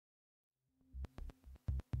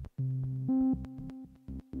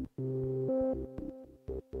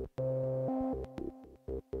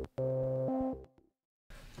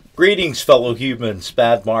Greetings, fellow humans.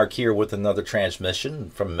 Bad Mark here with another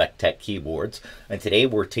transmission from Metre Keyboards, and today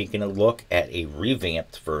we're taking a look at a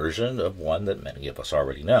revamped version of one that many of us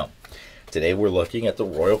already know. Today we're looking at the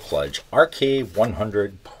Royal Kludge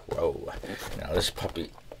RK100 Pro. Now this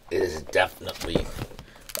puppy is definitely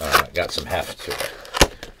got some heft to it.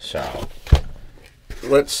 So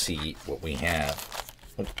let's see what we have.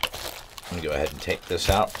 Let me go ahead and take this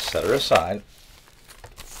out, set her aside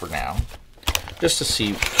for now, just to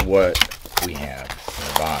see what we have in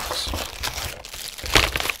the box.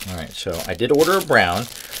 Alright, so I did order a brown,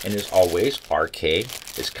 and as always, RK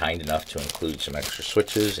is kind enough to include some extra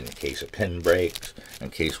switches in case a pin breaks, in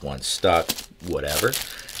case one's stuck, whatever.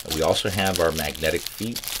 We also have our magnetic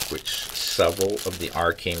feet, which several of the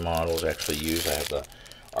RK models actually use. I have the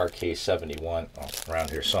RK71 around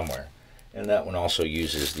here somewhere, and that one also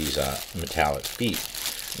uses these metallic feet.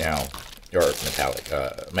 Now, or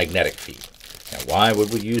magnetic feet. Now, why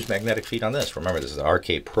would we use magnetic feet on this? Remember, this is the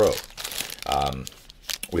RK Pro.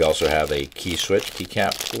 We also have a key switch,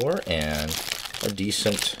 keycap puller, and a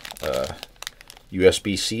decent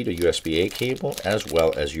USB-C to USB-A cable, as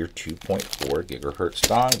well as your 2.4 gigahertz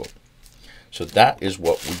dongle. So that is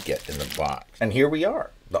what we get in the box. And here we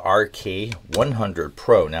are, the RK100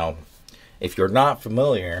 Pro. Now, if you're not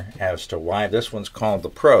familiar as to why this one's called the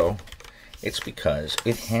Pro, it's because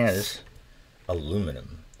it has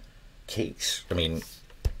aluminum case. I mean,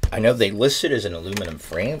 I know they list it as an aluminum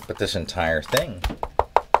frame, but this entire thing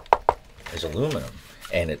is aluminum,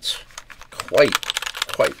 and it's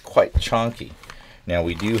quite chunky. Now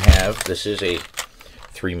we do have, this is a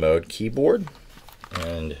 3-mode keyboard,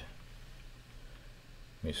 and let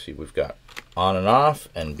me see, we've got on and off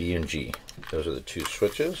and B and G. Those are the two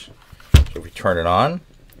switches. So if we turn it on,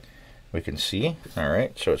 we can see, all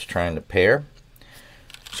right, so it's trying to pair.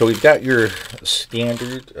 So we've got your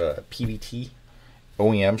standard PVT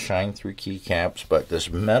OEM shine through keycaps, but this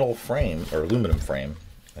metal frame, or aluminum frame,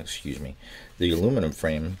 excuse me, the aluminum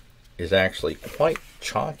frame is actually quite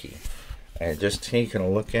chalky. And just taking a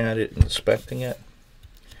look at it and inspecting it,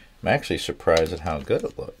 I'm actually surprised at how good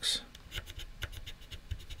it looks.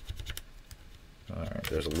 Alright,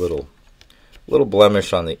 there's a little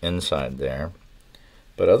blemish on the inside there,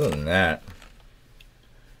 but other than that,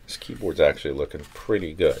 this keyboard's actually looking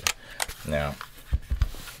pretty good. Now,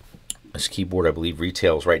 this keyboard, I believe,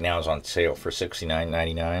 retails right now, is on sale for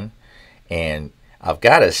 $69.99, and I've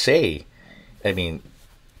got to say, I mean,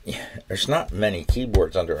 there's not many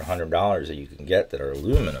keyboards under $100 that you can get that are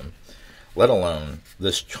aluminum, let alone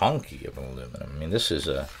this chunky of an aluminum. I mean, this is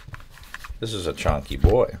a chunky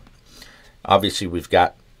boy. Obviously, we've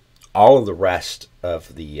got all of the rest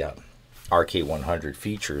of the RK100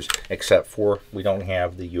 features, except for we don't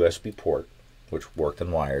have the USB port, which worked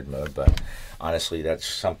in wired mode, but honestly, that's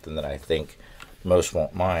something that I think most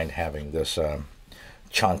won't mind, having this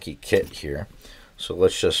chunky kit here. So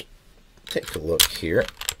let's just take a look here,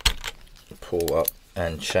 pull up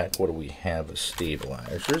and check what do we have as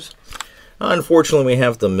stabilizers. Unfortunately, we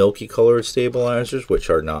have the milky colored stabilizers, which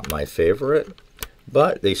are not my favorite,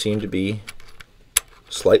 but they seem to be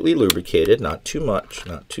slightly lubricated, not too much,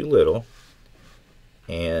 not too little,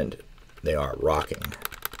 and they are rocking.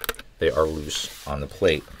 They are loose on the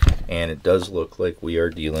plate, and it does look like we are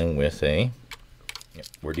dealing with a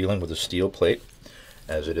steel plate,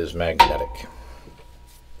 as it is magnetic.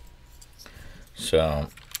 So,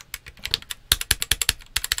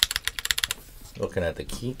 looking at the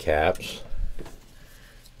keycaps,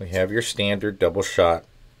 we have your standard double shot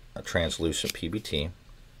translucent PBT.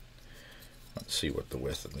 Let's see what the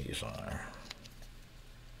width of these are.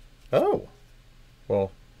 Oh,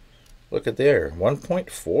 well, look at there,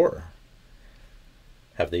 1.4.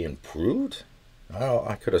 Have they improved? Oh,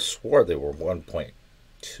 I could have swore they were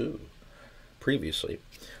 1.2 previously.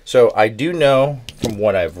 So I do know from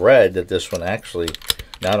what I've read that this one actually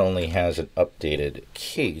not only has an updated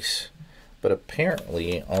case, but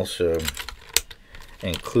apparently also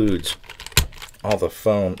includes all the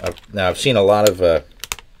foam. Now I've seen a lot of the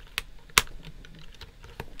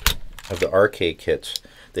RK kits.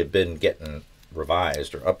 They've been getting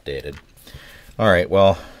revised or updated. All right,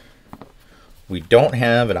 well, we don't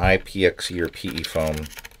have an IPXE or PE foam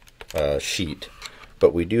sheet,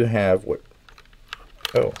 but we do have what.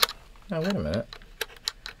 Oh, now wait a minute.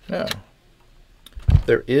 No,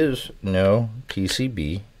 there is no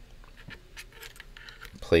PCB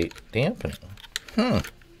plate dampening. All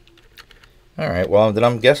right, well then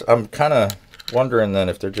I'm kind of wondering then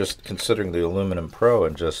if they're just considering the Aluminum Pro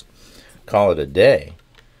and just call it a day,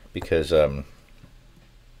 because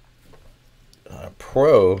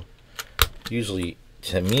Pro usually,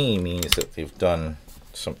 to me, means that they've done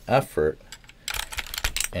some effort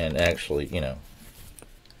and actually, you know,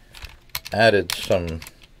 added some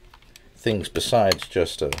things besides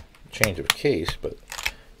just a change of case, but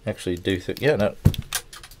actually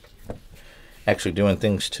actually doing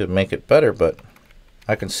things to make it better. But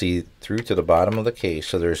I can see through to the bottom of the case,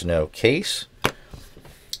 so there's no case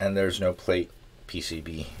and there's no plate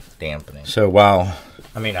PCB dampening. So while,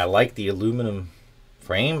 I mean, I like the aluminum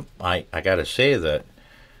frame, I gotta say that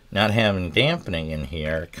not having dampening in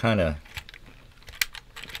here kind of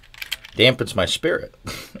dampens my spirit.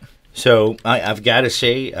 So I've got to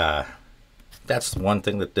say that's the one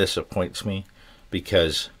thing that disappoints me,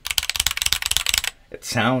 because it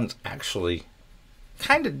sounds actually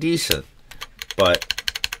kind of decent, but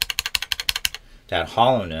that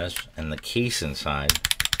hollowness and the case inside,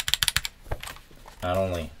 not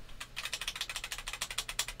only,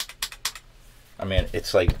 I mean,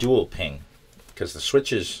 it's like dual ping, because the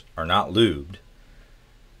switches are not lubed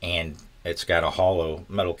and it's got a hollow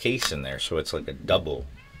metal case in there, so it's like a double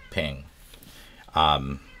ping.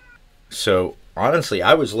 So honestly,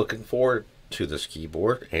 I was looking forward to this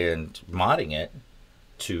keyboard and modding it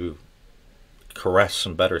to caress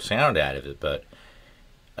some better sound out of it, but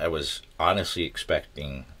I was honestly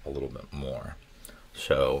expecting a little bit more.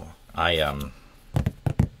 So I don't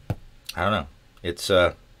know. It's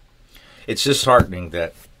disheartening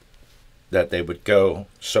that they would go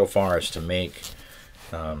so far as to make.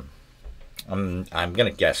 I'm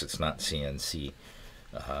gonna guess it's not CNC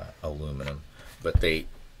aluminum, but they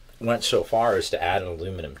went so far as to add an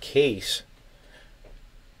aluminum case,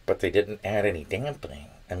 but they didn't add any dampening.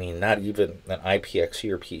 I mean, not even an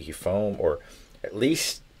IPXC or PE foam, or at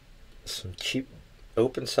least some cheap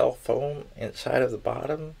open cell foam inside of the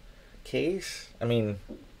bottom case. I mean,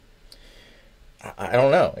 I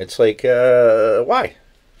don't know. It's like, why?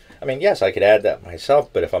 I mean, yes, I could add that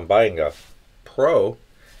myself, but if I'm buying a Pro,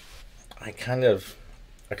 I kind of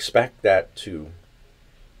expect that to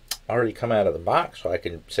already come out of the box, so I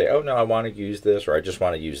can say, oh no, I want to use this, or I just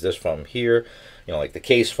want to use this foam here, you know, like the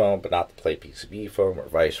case foam, but not the plate PCB foam, or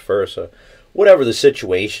vice versa. Whatever the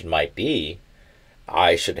situation might be,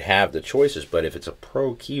 I should have the choices. But if it's a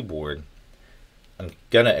Pro keyboard, I'm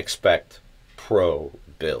gonna expect Pro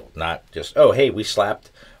build, not just, oh hey, we slapped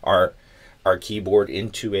our keyboard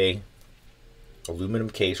into a aluminum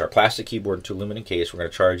case, our plastic keyboard into aluminum case. We're going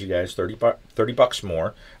to charge you guys 30 bucks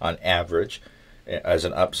more on average as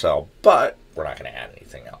an upsell, but we're not going to add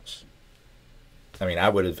anything else. I mean, I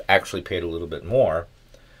would have actually paid a little bit more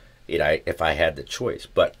if I had the choice.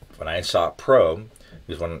 But when I saw Pro,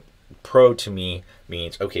 because when Pro to me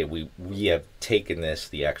means, okay, we have taken this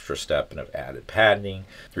the extra step and have added padding,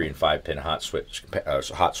 3 and 5 pin hot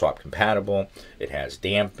swap compatible. It has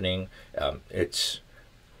dampening. It's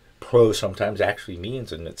Pro sometimes actually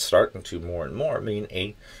means, and it's starting to more and more mean,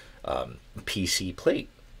 a PC plate,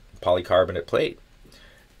 polycarbonate plate.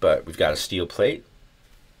 But we've got a steel plate,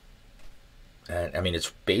 and I mean,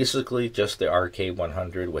 it's basically just the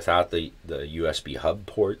RK100 without the USB hub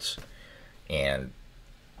ports and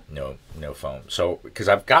no foam. So because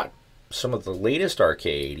I've got some of the latest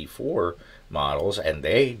RK84 models, and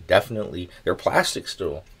they're plastic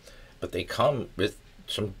still, but they come with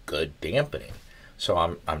some good dampening. So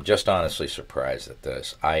I'm just honestly surprised at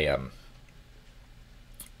this. I'm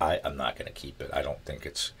not going to keep it. I don't think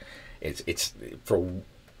it's for,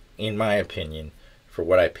 in my opinion, for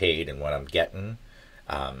what I paid and what I'm getting.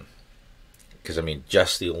 Because I mean,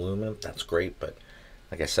 just the aluminum, that's great, but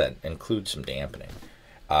like I said, include some dampening.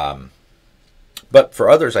 But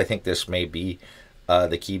for others, I think this may be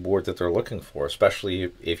the keyboard that they're looking for,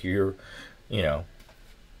 especially if you're, you know,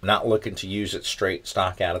 not looking to use it straight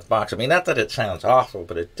stock out of the box. I mean, not that it sounds awful,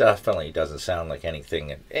 but it definitely doesn't sound like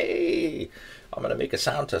anything. And hey, I'm going to make a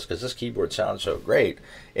sound test because this keyboard sounds so great.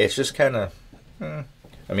 It's just kind of,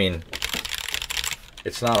 I mean,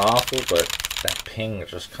 it's not awful, but that ping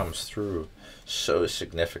just comes through so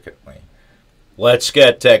significantly. Let's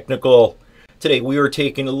get technical. Today we are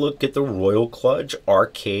taking a look at the Royal Kludge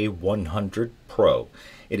RK100 Pro.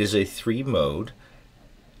 It is a 3-mode,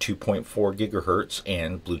 2.4 gigahertz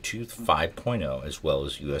and Bluetooth 5.0, as well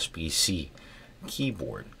as USB-C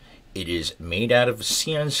keyboard. It is made out of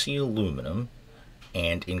CNC aluminum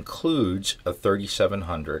and includes a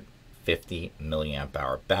 3750 milliamp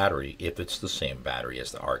hour battery, if it's the same battery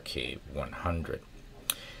as the RK100.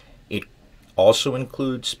 It also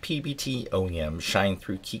includes PBT OEM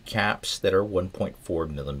shine-through keycaps that are 1.4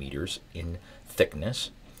 millimeters in thickness,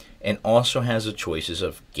 and also has the choices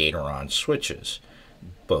of Gatoron switches,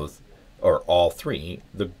 all three,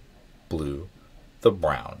 the blue, the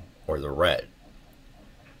brown, or the red.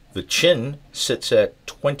 The chin sits at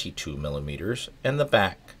 22 millimeters and the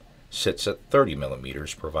back sits at 30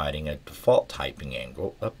 millimeters, providing a default typing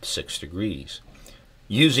angle of 6 degrees.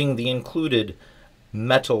 Using the included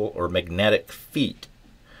metal or magnetic feet,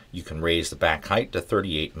 you can raise the back height to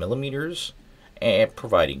 38 millimeters, and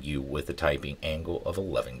providing you with a typing angle of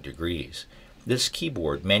 11 degrees. This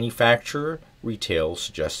keyboard manufacturer retail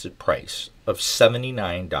suggested price of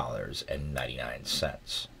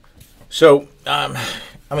 $79.99. So,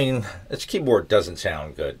 I mean, this keyboard doesn't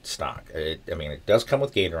sound good stock. It does come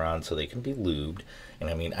with Gatoron, so they can be lubed. And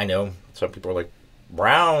I mean, I know some people are like,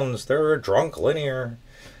 Browns, they're drunk linear.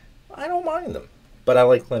 I don't mind them. But I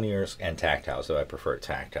like linears and tactiles, though I prefer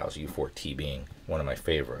tactiles, U4T being one of my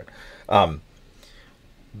favorite.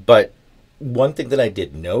 But one thing that I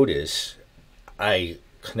did notice, I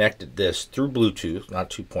connected this through Bluetooth, not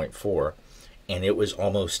 2.4, and it was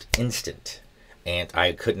almost instant. And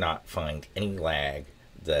I could not find any lag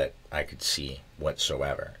that I could see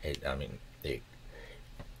whatsoever.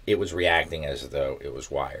 It was reacting as though it was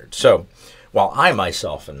wired. So while I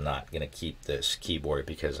myself am not going to keep this keyboard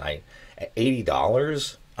because at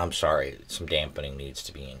 $80, I'm sorry, some dampening needs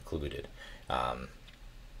to be included. I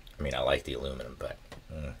like the aluminum, but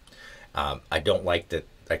I don't like that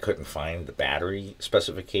I couldn't find the battery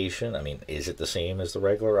specification. I mean, is it the same as the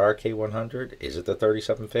regular RK100? Is it the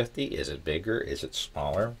 3750? Is it bigger? Is it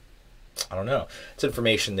smaller? I don't know. It's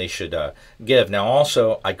information they should give. Now,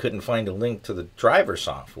 also, I couldn't find a link to the driver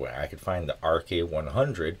software. I could find the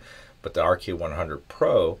RK100, but the RK100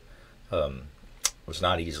 Pro was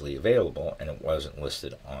not easily available, and it wasn't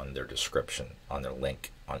listed on their description, on their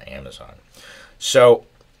link on Amazon. So,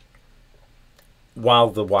 while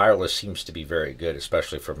the wireless seems to be very good,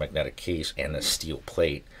 especially for a magnetic case and a steel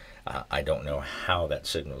plate, I don't know how that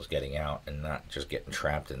signal is getting out and not just getting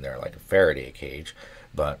trapped in there like a Faraday cage,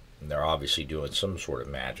 but they're obviously doing some sort of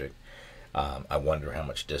magic. I wonder how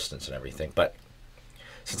much distance and everything. But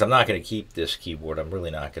since I'm not going to keep this keyboard, I'm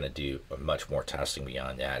really not going to do much more testing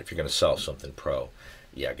beyond that. If you're going to sell something pro,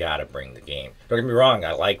 you got to bring the game. Don't get me wrong,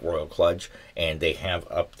 I like Royal Kludge, and they have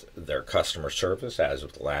upped their customer service as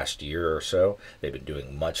of the last year or so. They've been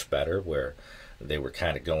doing much better, where they were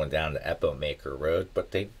kind of going down the Epo Maker road,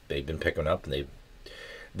 but they've been picking up, and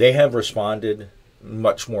they have responded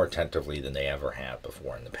much more attentively than they ever have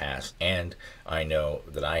before in the past. And I know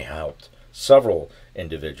that I helped several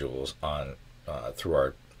individuals on through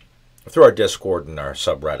our Discord and our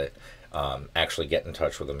subreddit actually get in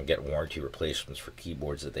touch with them and get warranty replacements for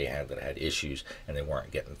keyboards that they had that had issues and they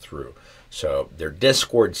weren't getting through. So their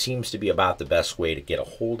Discord seems to be about the best way to get a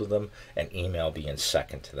hold of them, and email being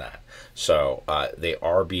second to that. So they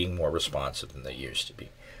are being more responsive than they used to be.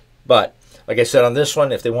 But like I said, on this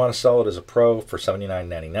one, if they want to sell it as a Pro for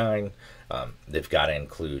 $79.99, they've got to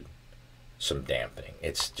include some dampening.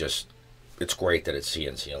 It's great that it's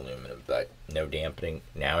CNC aluminum, but no dampening.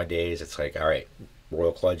 Nowadays, it's like, all right,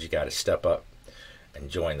 Royal Kludge, you got to step up and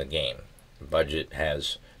join the game. The budget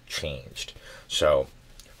has changed. So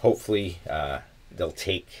hopefully they'll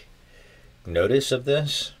take notice of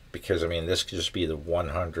this, because, I mean, this could just be the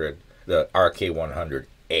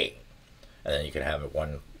RK100A. And then you can have it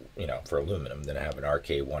for aluminum, then have an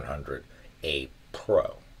RK100A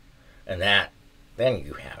Pro. And then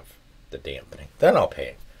you have the dampening. Then I'll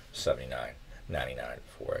pay $79.99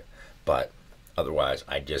 for it. But otherwise,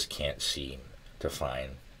 I just can't seem to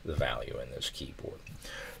find the value in this keyboard.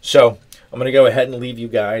 So I'm going to go ahead and leave you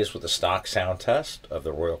guys with a stock sound test of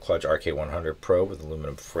the Royal Kludge RK100 Pro with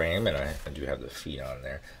aluminum frame, and I do have the feet on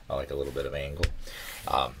there. I like a little bit of angle.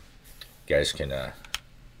 You guys can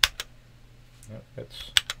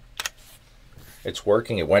it's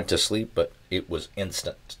working. It went to sleep, but it was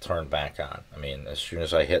instant to turn back on. I mean, as soon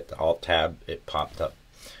as I hit the Alt tab, it popped up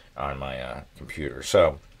on my computer.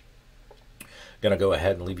 So going to go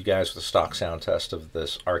ahead and leave you guys with a stock sound test of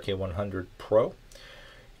this RK100 Pro.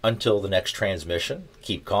 Until the next transmission,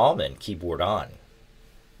 keep calm and keyboard on.